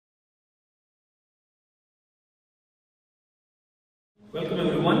Welcome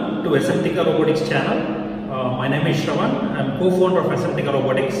everyone to Assemtica Robotics channel. My name is Shravan. I am co-founder of Assemtica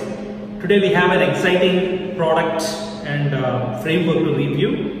Robotics. Today we have an exciting product and framework to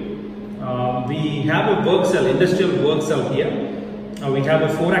review. We have a work cell, industrial work cell here. We have a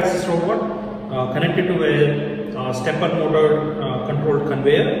 4-axis robot connected to a stepper motor controlled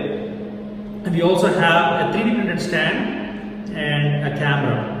conveyor. And we also have a 3D printed stand and a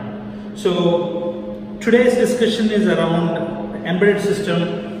camera. So today's discussion is around embedded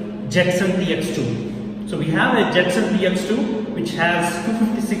system Jetson TX2. So we have a Jetson TX2 which has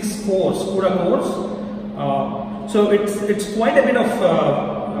 256 cores, CUDA cores. So it's quite a bit of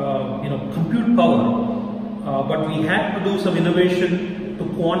compute power, but we had to do some innovation to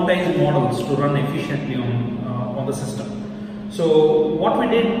quantize models to run efficiently on the system. So what we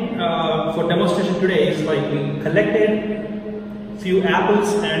did for demonstration today is like we collected few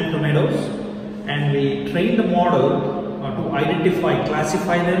apples and tomatoes and we trained the model to identify,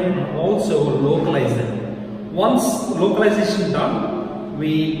 classify them and also localize them. Once localization done,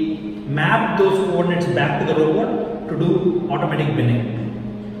 we map those coordinates back to the robot to do automatic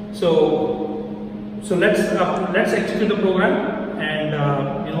binning. So let's execute the program and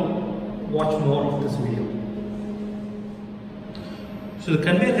watch more of this video. So the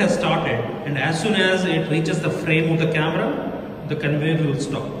conveyor has started, and as soon as it reaches the frame of the camera, the conveyor will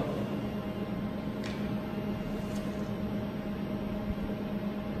stop.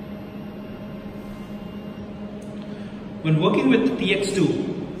 When working with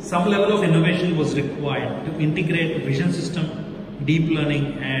TX2, some level of innovation was required to integrate vision system, deep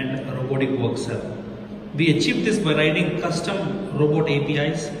learning and robotic work cell. We achieved this by writing custom Robot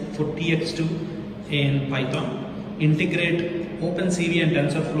APIs for TX2 in Python, integrate OpenCV and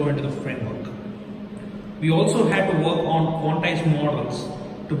TensorFlow into the framework. We also had to work on quantized models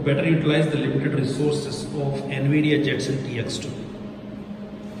to better utilize the limited resources of NVIDIA Jetson TX2.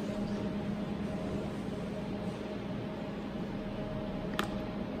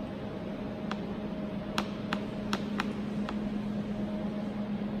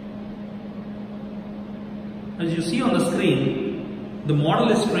 As you see on the screen, the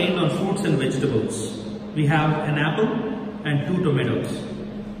model is trained on fruits and vegetables. We have an apple and 2 tomatoes.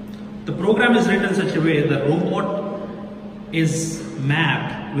 The program is written in such a way that the robot is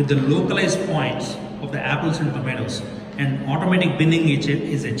mapped with the localized points of the apples and tomatoes, and automatic binning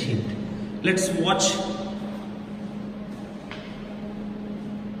is achieved. Let's watch.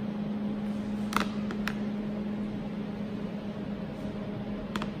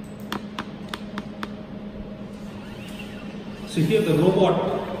 So here the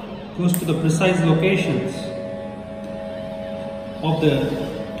robot goes to the precise locations of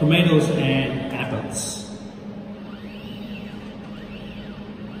the tomatoes and apples.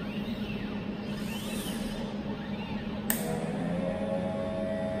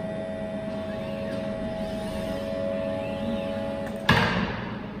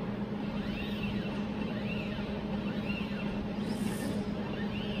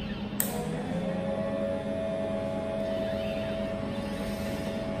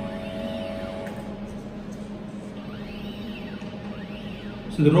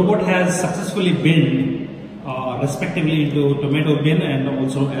 So the robot has successfully binned respectively into tomato bin and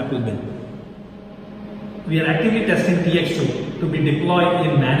also apple bin. We are actively testing TX2 to be deployed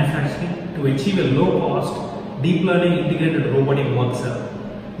in manufacturing to achieve a low-cost, deep learning integrated robotic work cell.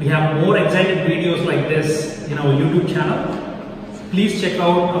 We have more exciting videos like this in our YouTube channel. Please check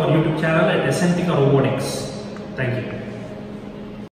out our YouTube channel at Assemtica Robotics. Thank you.